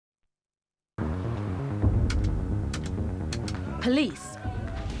Police,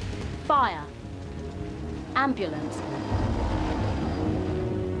 fire, ambulance,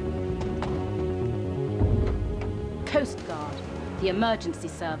 Coastguard, the emergency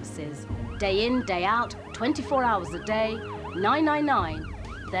services. Day in, day out, 24 hours a day, 999,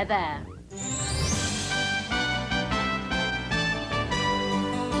 they're there.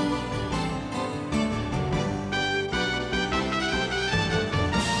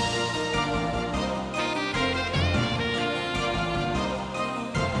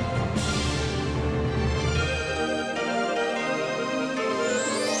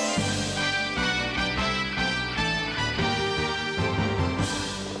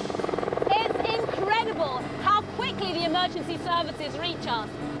 Emergency services reach us,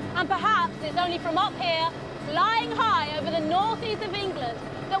 and perhaps it's only from up here, flying high over the northeast of England,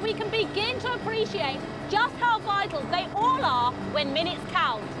 that we can begin to appreciate just how vital they all are when minutes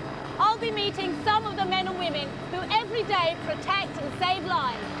count. I'll be meeting some of the men and women who every day protect and save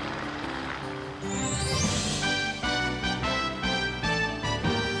lives.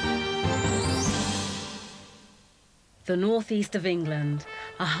 The northeast of England,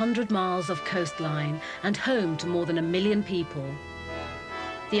 100 miles of coastline and home to more than 1 million people.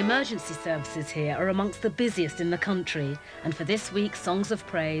 The emergency services here are amongst the busiest in the country, and for this week's Songs of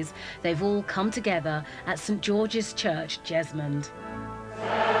Praise, they've all come together at St George's Church, Jesmond.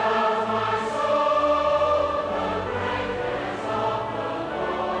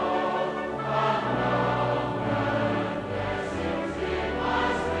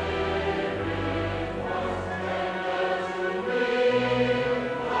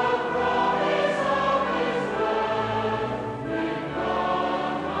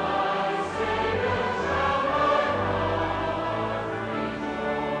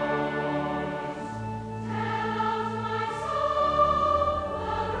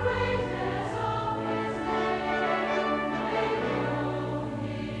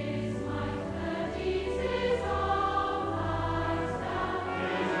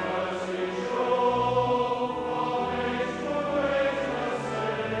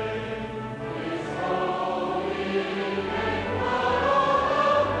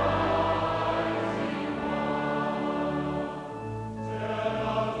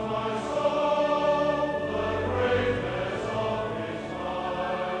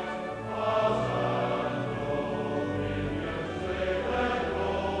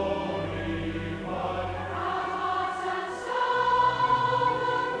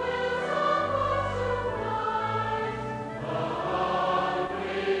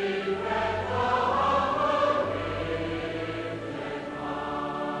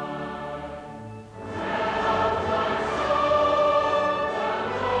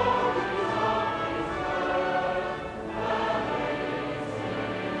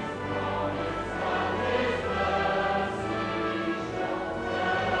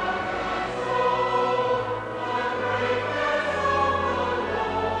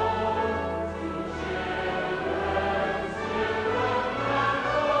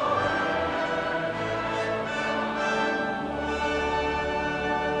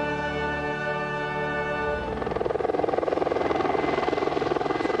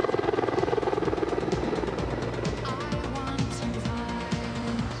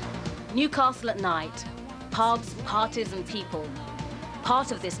 Newcastle at night, pubs, parties and people.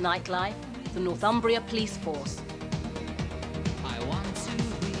 Part of this nightlife, the Northumbria Police Force. I want to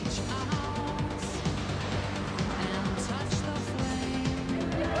reach out and touch the flame.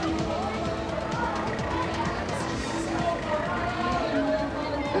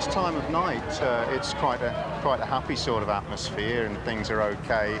 This time of night, it's quite a happy sort of atmosphere and things are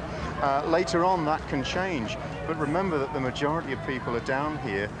okay. Later on, that can change. But remember that the majority of people are down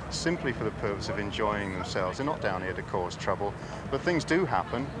here simply for the purpose of enjoying themselves. They're not down here to cause trouble. But things do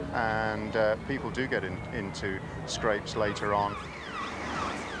happen, and people do get into scrapes later on.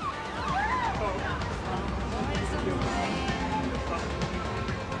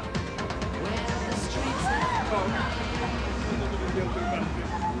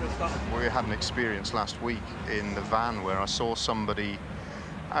 We had an experience last week in the van where I saw somebody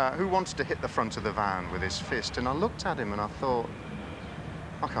who wanted to hit the front of the van with his fist, and I looked at him and I thought,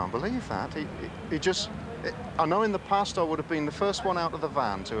 I can't believe that. I know in the past I would have been the first one out of the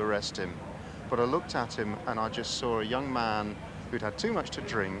van to arrest him, but I looked at him and I just saw a young man who'd had too much to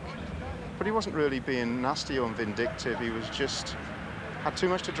drink, but he wasn't really being nasty or vindictive. He was just had too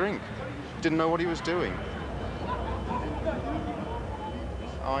much to drink, didn't know what he was doing.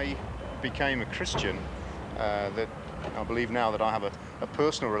 I became a Christian that I believe now that I have a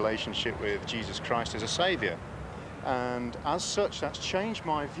personal relationship with Jesus Christ as a Saviour. And as such, that's changed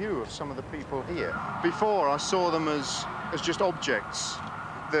my view of some of the people here. Before, I saw them as as just objects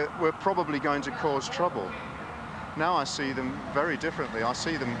that were probably going to cause trouble. Now I see them very differently. I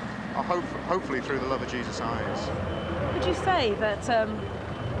see them, hopefully, through the love of Jesus' eyes. Would you say that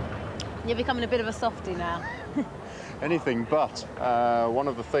you're becoming a bit of a softie now? Anything but. One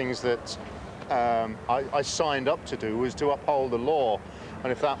of the things that I signed up to do was to uphold the law,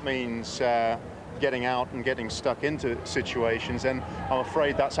 and if that means getting out and getting stuck into situations, then I'm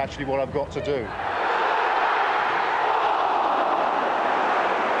afraid that's actually what I've got to do.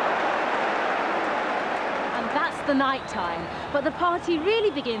 The night time, but the party really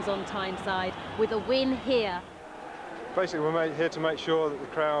begins on Tyneside with a win here. Basically, we're here to make sure that the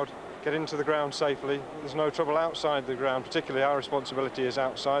crowd get into the ground safely. There's no trouble outside the ground. Particularly our responsibility is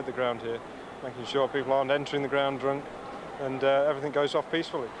outside the ground here, making sure people aren't entering the ground drunk and everything goes off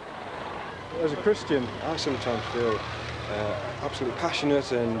peacefully. As a Christian, I sometimes feel absolutely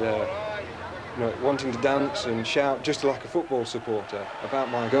passionate and wanting to dance and shout just like a football supporter about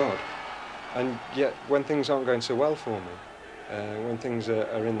my God. And yet, when things aren't going so well for me, when things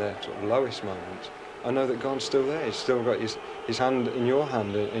are in their sort of lowest moments, I know that God's still there. He's still got his hand in your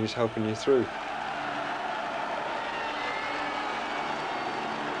hand and he's helping you through.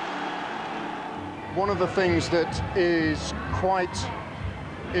 One of the things that is quite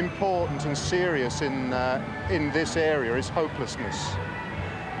important and serious in this area is hopelessness.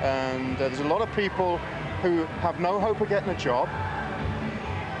 And there's a lot of people who have no hope of getting a job.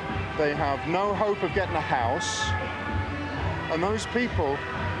 They have no hope of getting a house, and those people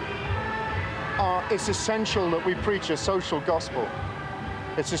it's essential that we preach a social gospel.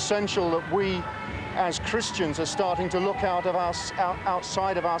 It's essential that we, as Christians, are starting to look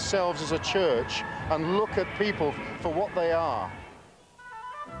outside of ourselves as a church and look at people for what they are.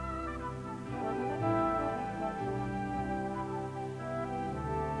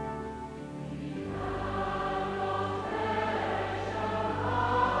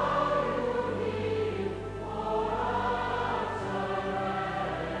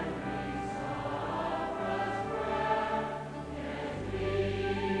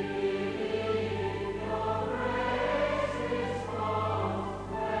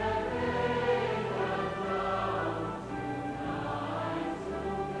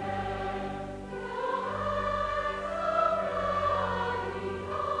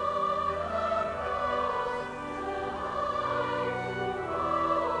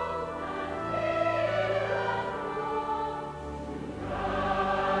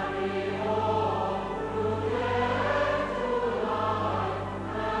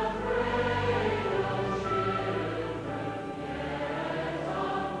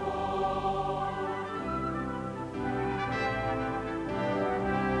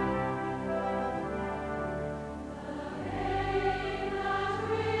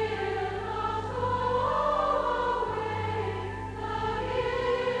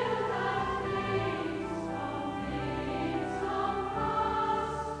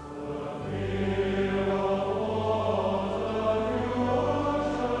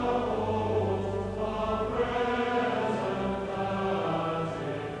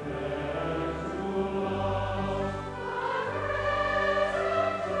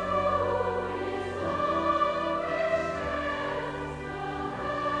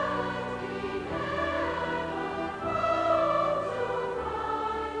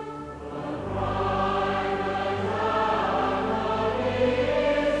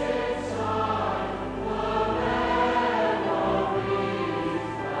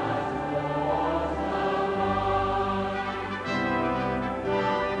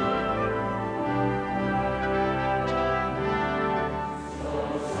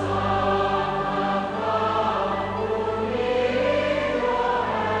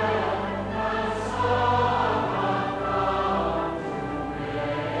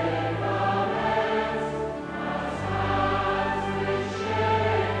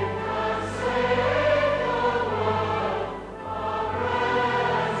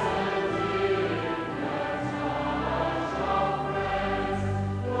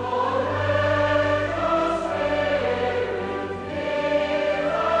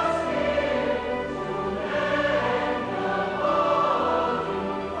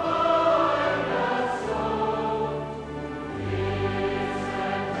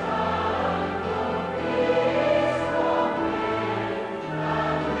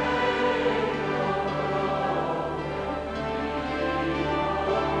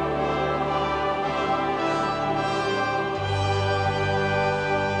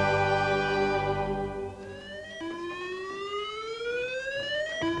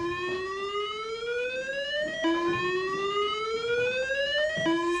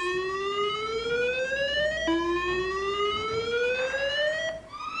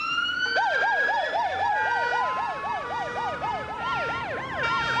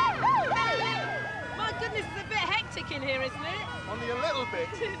 little bit.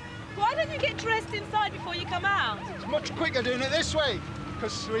 Why don't you get dressed inside before you come out? It's much quicker doing it this way,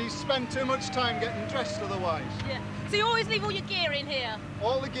 because we spend too much time getting dressed otherwise. Yeah. So you always leave all your gear in here?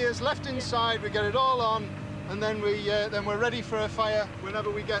 All the gear's left inside, we get it all on, and then we're ready for a fire whenever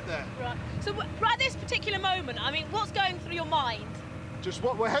we get there. Right. So right at this particular moment, I mean, what's going through your mind? Just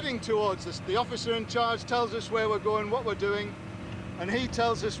what we're heading towards. The officer in charge tells us where we're going, what we're doing, and he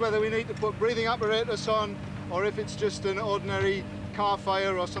tells us whether we need to put breathing apparatus on or if it's just an ordinary car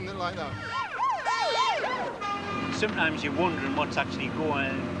fire or something like that. Sometimes you're wondering what's actually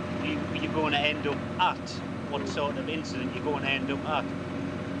you're going to end up at, what sort of incident you're going to end up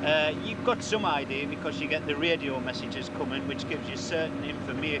at. You've got some idea because you get the radio messages coming, which gives you certain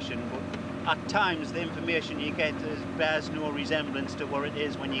information, but at times the information you get bears no resemblance to what it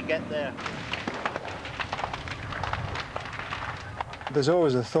is when you get there. There's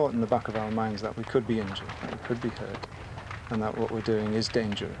always a thought in the back of our minds that we could be injured, that we could be hurt, and that what we're doing is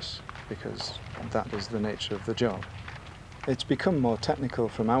dangerous, because that is the nature of the job. It's become more technical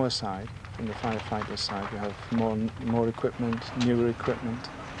from our side, from the firefighters' side. We have more equipment, newer equipment.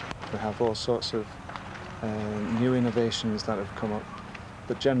 We have all sorts of new innovations that have come up.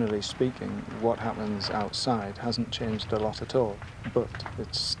 But generally speaking, what happens outside hasn't changed a lot at all. But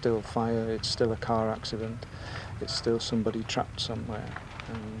it's still fire, it's still a car accident, it's still somebody trapped somewhere,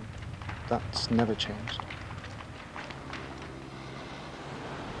 and that's never changed.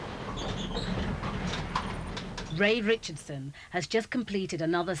 Ray Richardson has just completed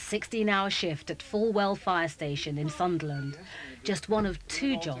another 16-hour shift at Fulwell Fire Station in Sunderland, just one of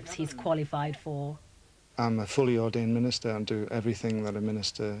 2 jobs he's qualified for. I'm a fully ordained minister and do everything that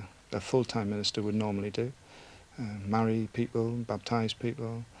a full-time minister would normally do. Marry people, baptise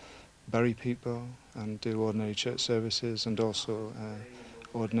people, bury people, and do ordinary church services and also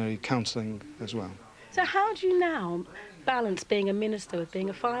ordinary counselling as well. So how do you now balance being a minister with being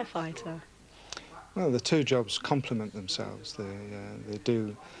a firefighter? Well, the 2 jobs complement themselves. They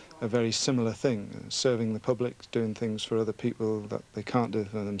do a very similar thing, serving the public, doing things for other people that they can't do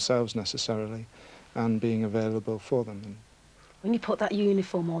for themselves necessarily, and being available for them. When you put that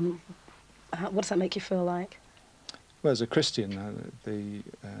uniform on, what does that make you feel like? Well, as a Christian, the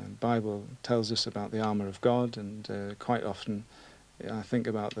Bible tells us about the armour of God, and quite often I think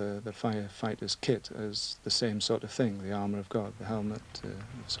about the firefighter's kit as the same sort of thing, the armour of God, the helmet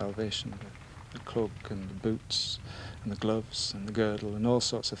of salvation, the cloak and the boots and the gloves and the girdle and all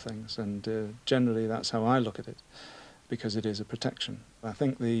sorts of things, and generally that's how I look at it, because it is a protection. I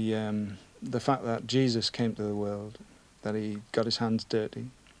think the fact that Jesus came to the world, that he got his hands dirty,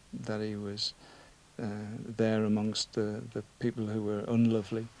 that he was there amongst the people who were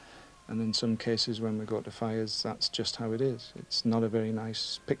unlovely, and in some cases when we go to fires, that's just how it is. It's not a very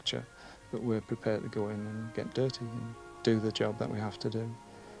nice picture, but we're prepared to go in and get dirty and do the job that we have to do.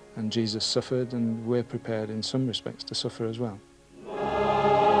 And Jesus suffered, and we're prepared in some respects to suffer as well.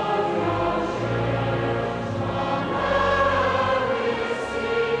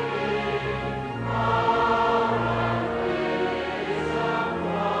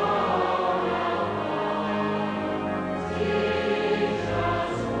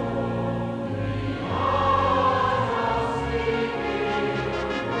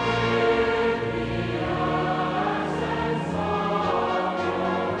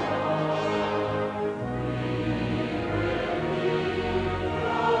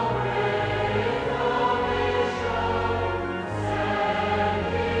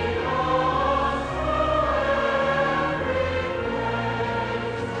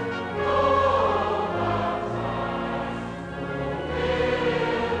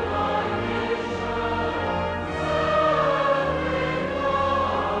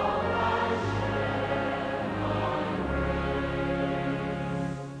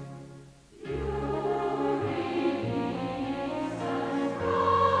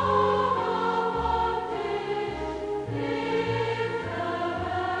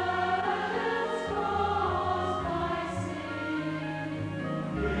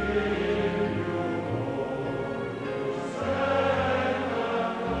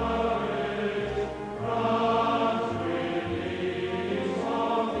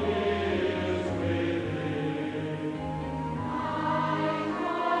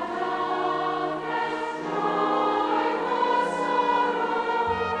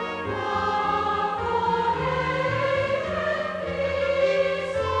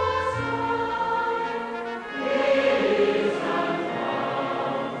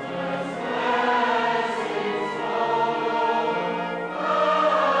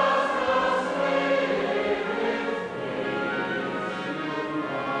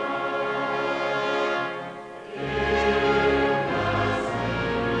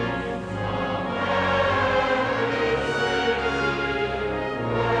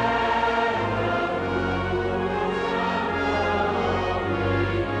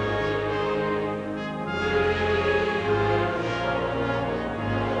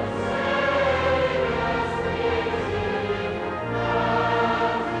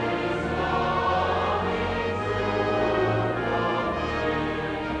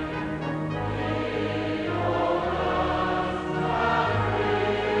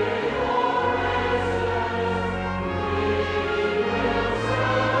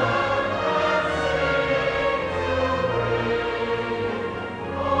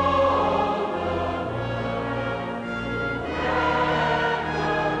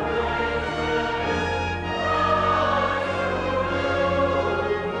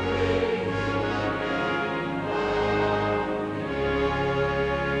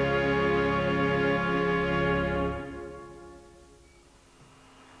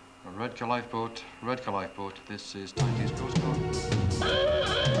 Redcar lifeboat, this is Tyne's Coastguard.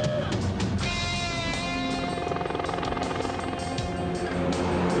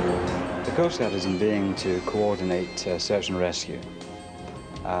 The Coastguard is in being to coordinate search and rescue.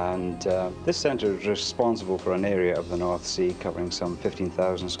 And this centre is responsible for an area of the North Sea covering some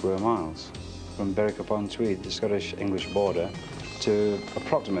 15,000 square miles, from Berwick upon Tweed, the Scottish-English border, to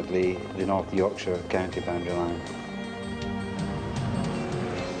approximately the North Yorkshire county boundary line.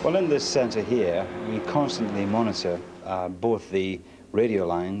 Well, in this centre here, we constantly monitor both the radio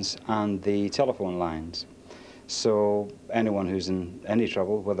lines and the telephone lines. So anyone who's in any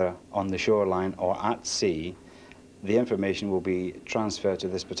trouble, whether on the shoreline or at sea, the information will be transferred to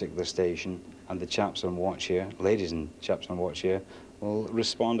this particular station, and the chaps on watch here, ladies and chaps on watch here, will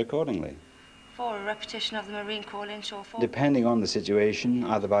respond accordingly. For a repetition of the Marine call-in shore force? Depending on the situation,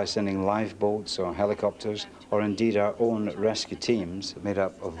 either by sending lifeboats or helicopters, or indeed our own rescue teams made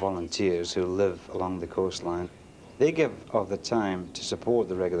up of volunteers who live along the coastline. They give of the time to support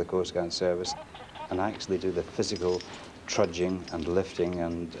the regular Coast Guard service and actually do the physical trudging and lifting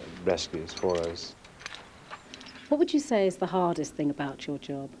and rescues for us. What would you say is the hardest thing about your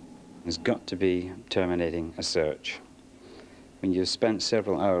job? It's got to be terminating a search. When you've spent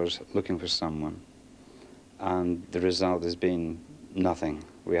several hours looking for someone and the result has been nothing.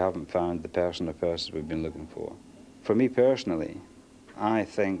 We haven't found the person or persons we've been looking for. For me personally, I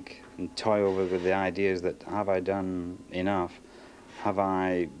think and toy over with the ideas that have I done enough? Have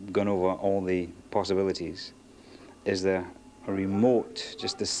I gone over all the possibilities? Is there a remote,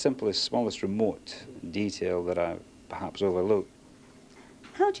 just the simplest, smallest remote detail that I've perhaps overlooked?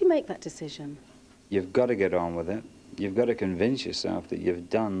 How do you make that decision? You've got to get on with it. You've got to convince yourself that you've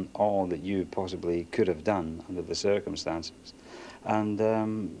done all that you possibly could have done under the circumstances, and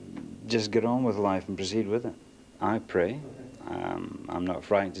just get on with life and proceed with it. I pray. I'm not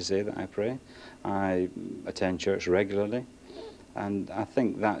frightened to say that I pray. I attend church regularly, and I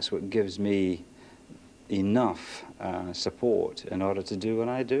think that's what gives me enough support in order to do what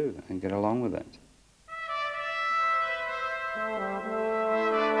I do and get along with it.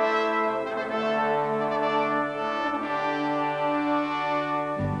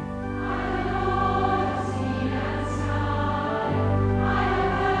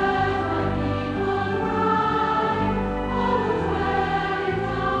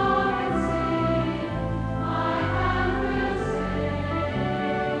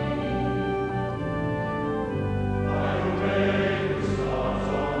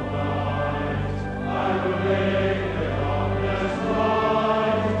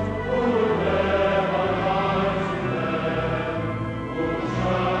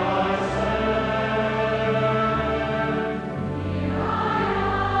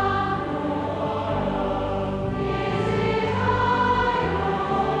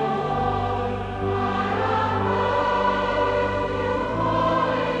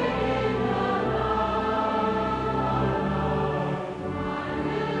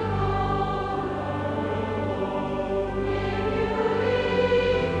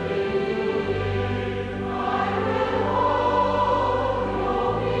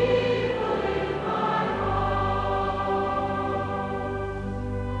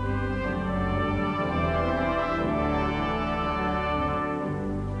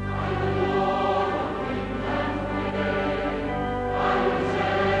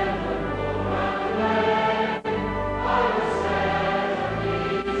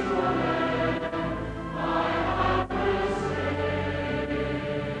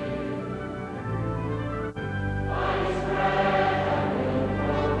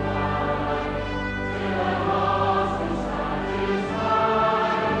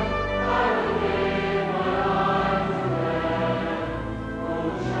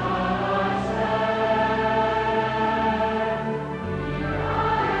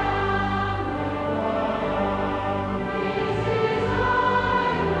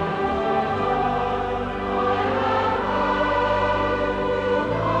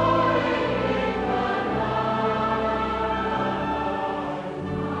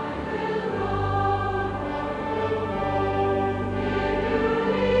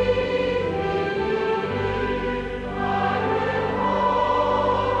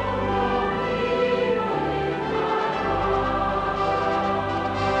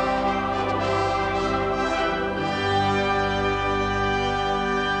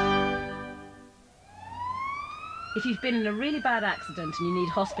 If you've been in a really bad accident and you need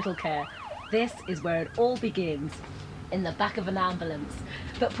hospital care, this is where it all begins, in the back of an ambulance.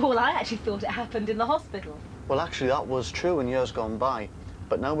 But Paul, I actually thought it happened in the hospital. Well, actually that was true in years gone by,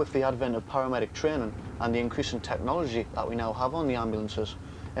 but now with the advent of paramedic training and the increase in technology that we now have on the ambulances,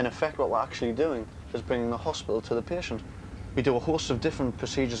 In effect, what we're actually doing is bringing the hospital to the patient. We do a host of different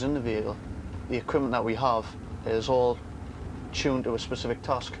procedures in the vehicle. The equipment that we have is all tuned to a specific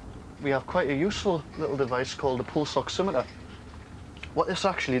task. We have quite a useful little device called a pulse oximeter. What this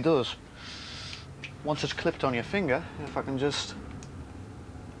actually does, once it's clipped on your finger, if I can just...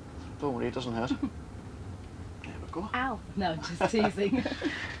 Don't worry, it doesn't hurt. There we go. Ow. No, just teasing.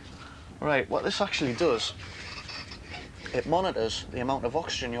 Right, what this actually does, it monitors the amount of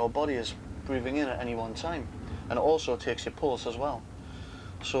oxygen your body is breathing in at any one time, and it also takes your pulse as well.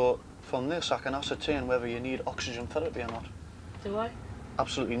 So from this I can ascertain whether you need oxygen therapy or not. Do I?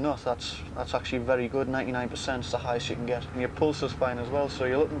 Absolutely not. That's actually very good. 99% is the highest you can get, and your pulse is fine as well, so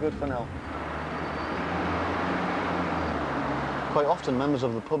you're looking good for now. Quite often members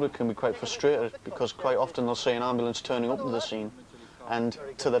of the public can be quite frustrated because quite often they'll see an ambulance turning up to the scene, and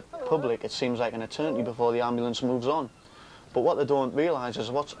to the public it seems like an eternity before the ambulance moves on. But what they don't realise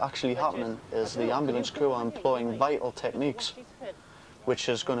is what's actually happening is the ambulance crew are employing vital techniques which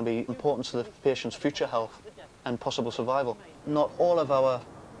is going to be important to the patient's future health and possible survival. Not all of our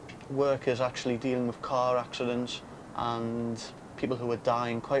work is actually dealing with car accidents and people who are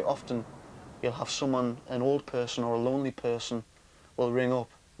dying. Quite often you'll have someone, an old person or a lonely person, will ring up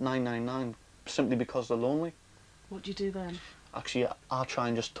 999 simply because they're lonely. What do you do then? Actually, I try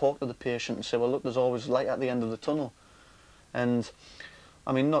and just talk to the patient and say, well, look, there's always light at the end of the tunnel. And,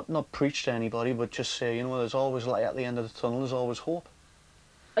 I mean, not preach to anybody, but just say, you know, there's always light at the end of the tunnel, there's always hope.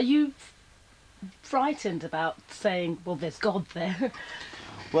 Are you frightened about saying, well, there's God there?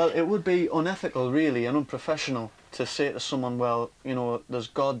 Well, it would be unethical, really, and unprofessional to say to someone, well, you know, there's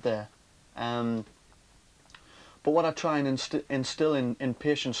God there. But what I try and instill in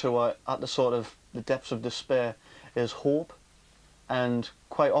patients who are at the sort of the depths of despair is hope. And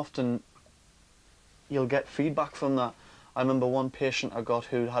quite often you'll get feedback from that. I remember one patient I got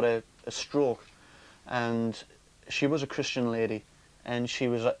who had a stroke, and she was a Christian lady, and she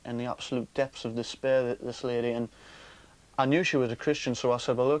was in the absolute depths of despair, this lady, and I knew she was a Christian, so I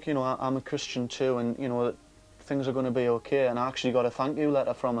said, well, look, you know, I'm a Christian too, and, you know, things are going to be okay. And I actually got a thank you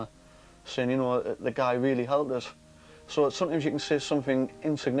letter from her saying, you know, the guy really helped us. So sometimes you can say something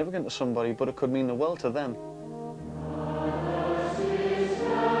insignificant to somebody, but it could mean the world to them.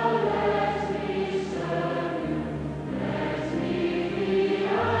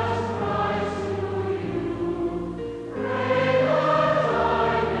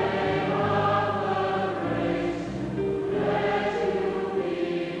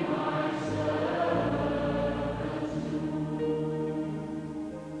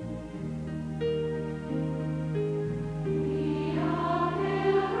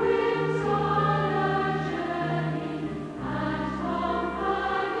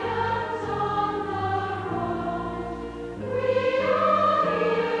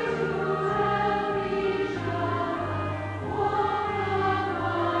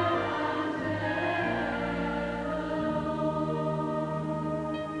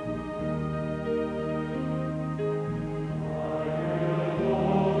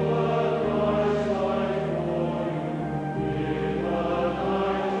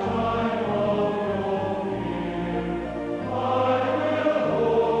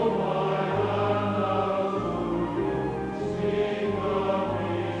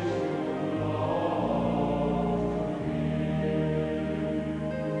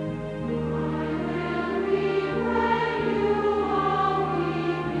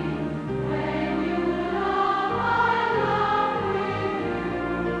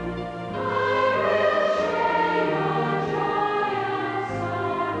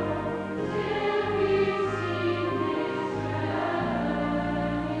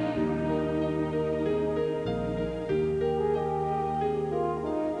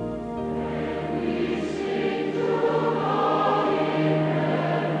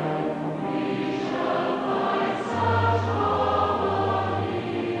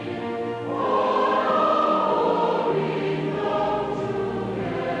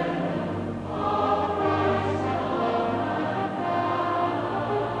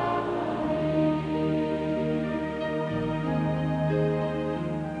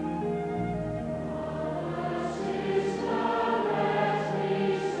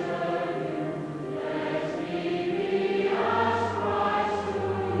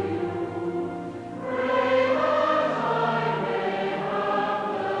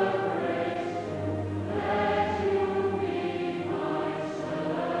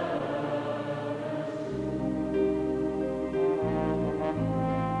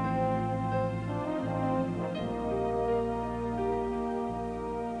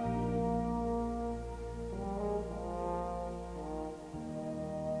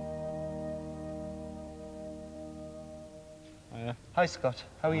 Hi, Scott.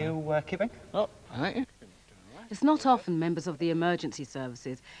 How are you keeping? Oh, thank you. It's not often members of the emergency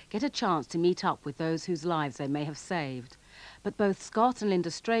services get a chance to meet up with those whose lives they may have saved. But both Scott and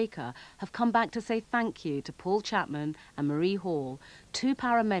Linda Straker have come back to say thank you to Paul Chapman and Marie Hall, 2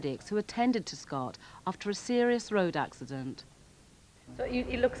 paramedics who attended to Scott after a serious road accident. So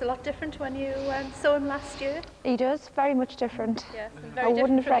he looks a lot different when you saw him last year? He does, very much different. Yes, and I very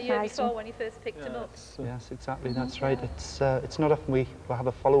wouldn't different have from the year recognised before him. when you first picked him up. Yes, exactly, that's right. It's not often we have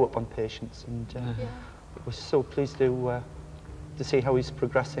a follow-up on patients, and we're so pleased to see how he's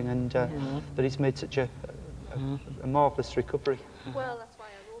progressing and that he's made such a marvellous recovery. Well, that's why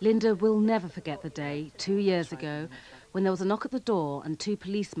Linda will never forget the day, 2 years ago, when there was a knock at the door and 2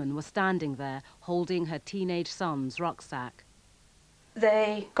 policemen were standing there holding her teenage son's rucksack.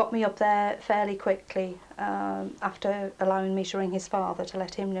 They got me up there fairly quickly after allowing me to ring his father to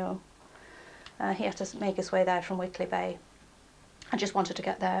let him know. He had to make his way there from Wickley Bay. I just wanted to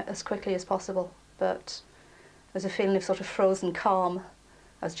get there as quickly as possible, but there was a feeling of sort of frozen calm.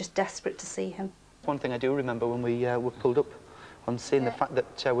 I was just desperate to see him. One thing I do remember when we were pulled up on seeing the fact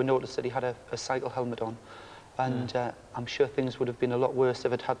that we noticed that he had a cycle helmet on, and I'm sure things would have been a lot worse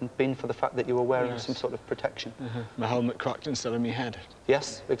if it hadn't been for the fact that you were wearing some sort of protection. My helmet cracked instead of my head.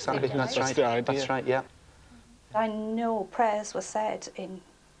 Yes, exactly, that's right. the idea. That's right, yeah. I know prayers were said in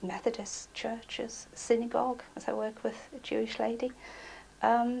Methodist churches, synagogue, as I work with a Jewish lady,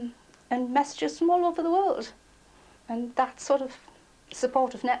 and messages from all over the world. And that sort of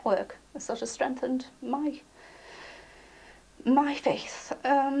supportive network has sort of strengthened my faith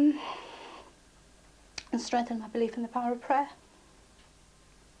and strengthened my belief in the power of prayer.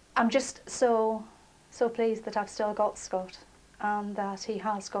 I'm just so pleased that I've still got Scott and that he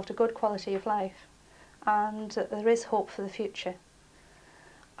has got a good quality of life and that there is hope for the future.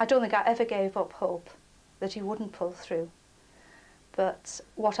 I don't think I ever gave up hope that he wouldn't pull through, but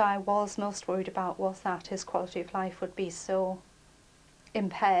what I was most worried about was that his quality of life would be so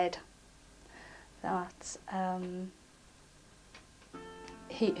impaired that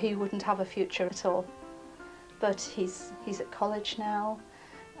he wouldn't have a future at all. But he's at college now,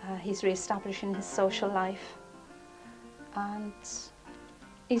 he's re-establishing his social life, and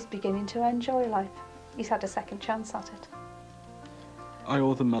he's beginning to enjoy life. He's had a second chance at it. I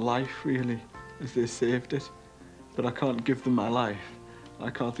owe them my life, really, as they saved it. But I can't give them my life. I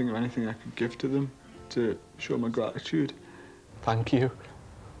can't think of anything I could give to them to show my gratitude. Thank you.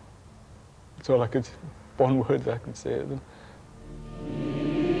 That's all one word that I could say to them.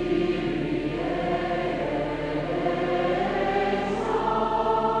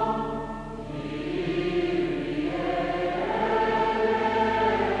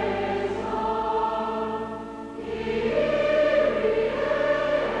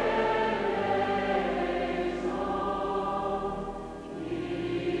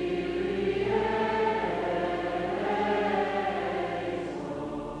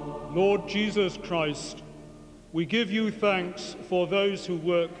 Lord Jesus Christ, we give you thanks for those who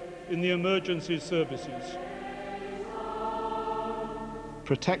work in the emergency services.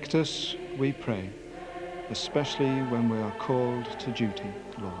 Protect us, we pray, especially when we are called to duty,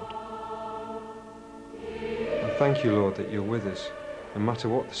 Lord. And thank you, Lord, that you're with us, no matter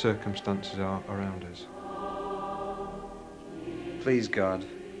what the circumstances are around us. Please, God,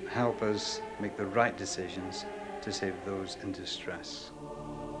 help us make the right decisions to save those in distress.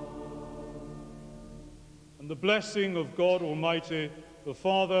 And the blessing of God Almighty, the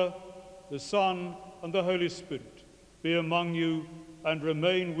Father, the Son, and the Holy Spirit be among you and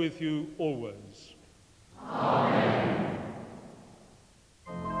remain with you always. Amen.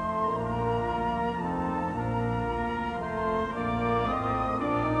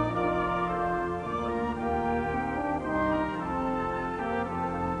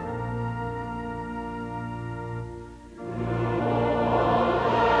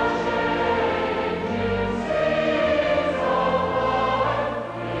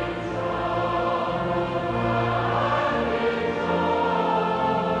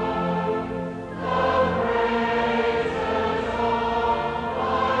 Praise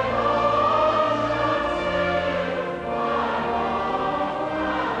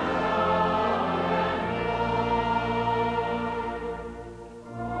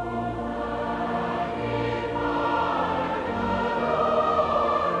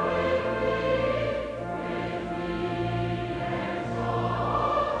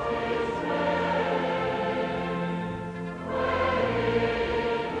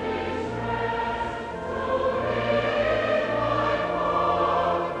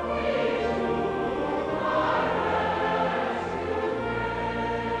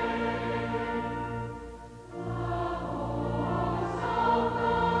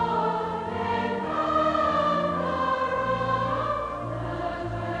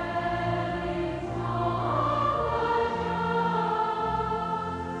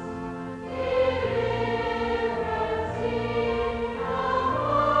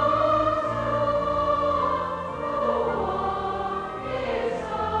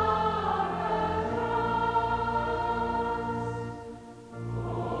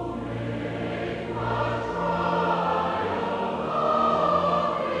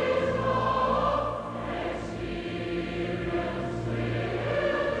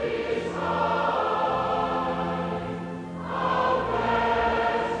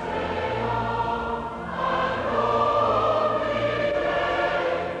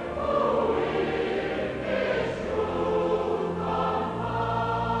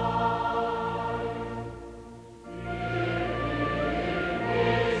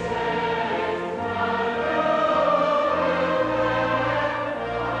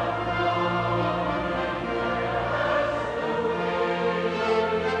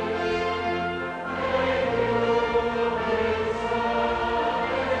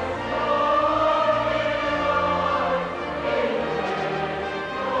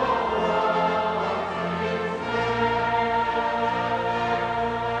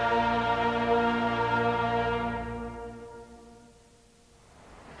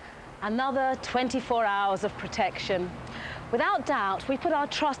Another 24 hours of protection. Without doubt, we put our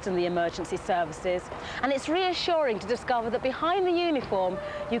trust in the emergency services, and it's reassuring to discover that behind the uniform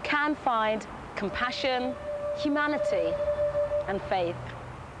you can find compassion, humanity, and faith.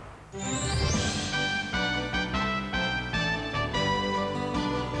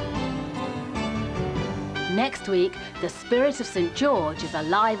 Next week, the spirit of St. George is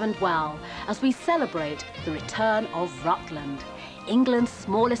alive and well as we celebrate the return of Rutland, England's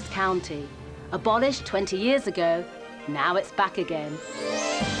smallest county. Abolished 20 years ago, now it's back again.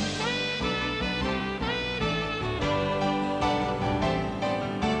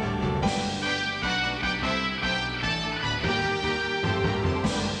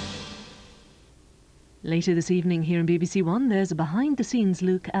 Later this evening here on BBC One, there's a behind-the-scenes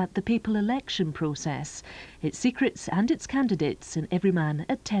look at the papal election process, its secrets and its candidates in Everyman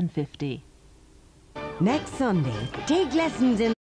at 10:50. Next Sunday, take lessons in